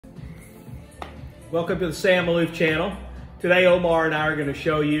Welcome to the Sam Maloof channel. Today Omar and I are going to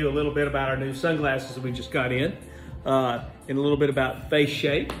show you a little bit about our new sunglasses that we just got in, and a little bit about face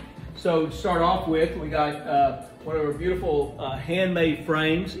shape. So to start off with, we got one of our beautiful handmade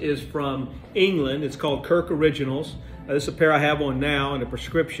frames is from England. It's called Kirk Originals. This is a pair I have on now in a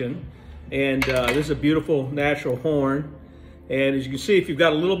prescription, and this is a beautiful natural horn. And as you can see, if you've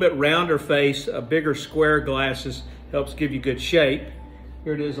got a little bit rounder face, a bigger square glasses helps give you good shape.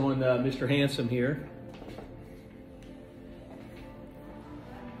 Here it is on Mr. Handsome here.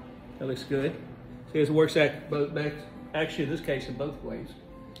 That looks good. See, it works actually in this case in both ways.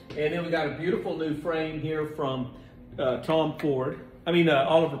 And then we got a beautiful new frame here from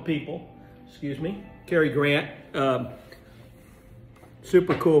Oliver People, excuse me, Cary Grant.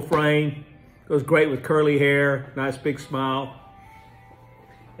 Super cool frame, goes great with curly hair, nice big smile.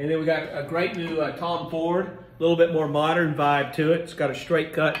 And then we got a great new Tom Ford, a little bit more modern vibe to it. It's got a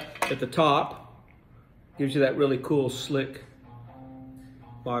straight cut at the top, gives you that really cool, slick,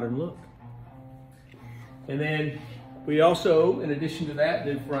 modern look. And then we also, in addition to that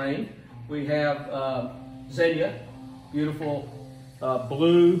new frame, we have Zegna, beautiful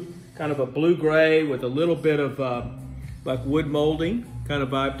blue, kind of a blue-gray with a little bit of like wood molding kind of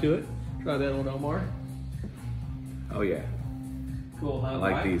vibe to it. Try that on, Omar. Oh yeah. Cool, huh? I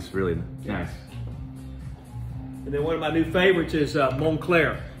like these, really nice. And then one of my new favorites is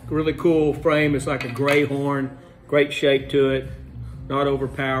Moncler. Really cool frame. It's like a gray horn, great shape to it, not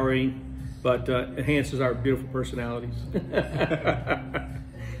overpowering, but enhances our beautiful personalities.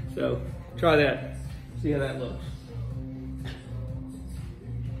 So try that, see how that looks.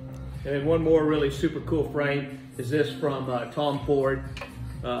 And then one more really super cool frame is this from Tom Ford,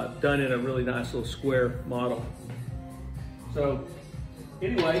 done in a really nice little square model. So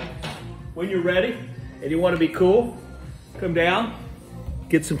anyway, when you're ready and you want to be cool, come down,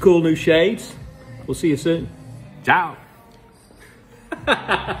 get some cool new shades. We'll see you soon. Ciao.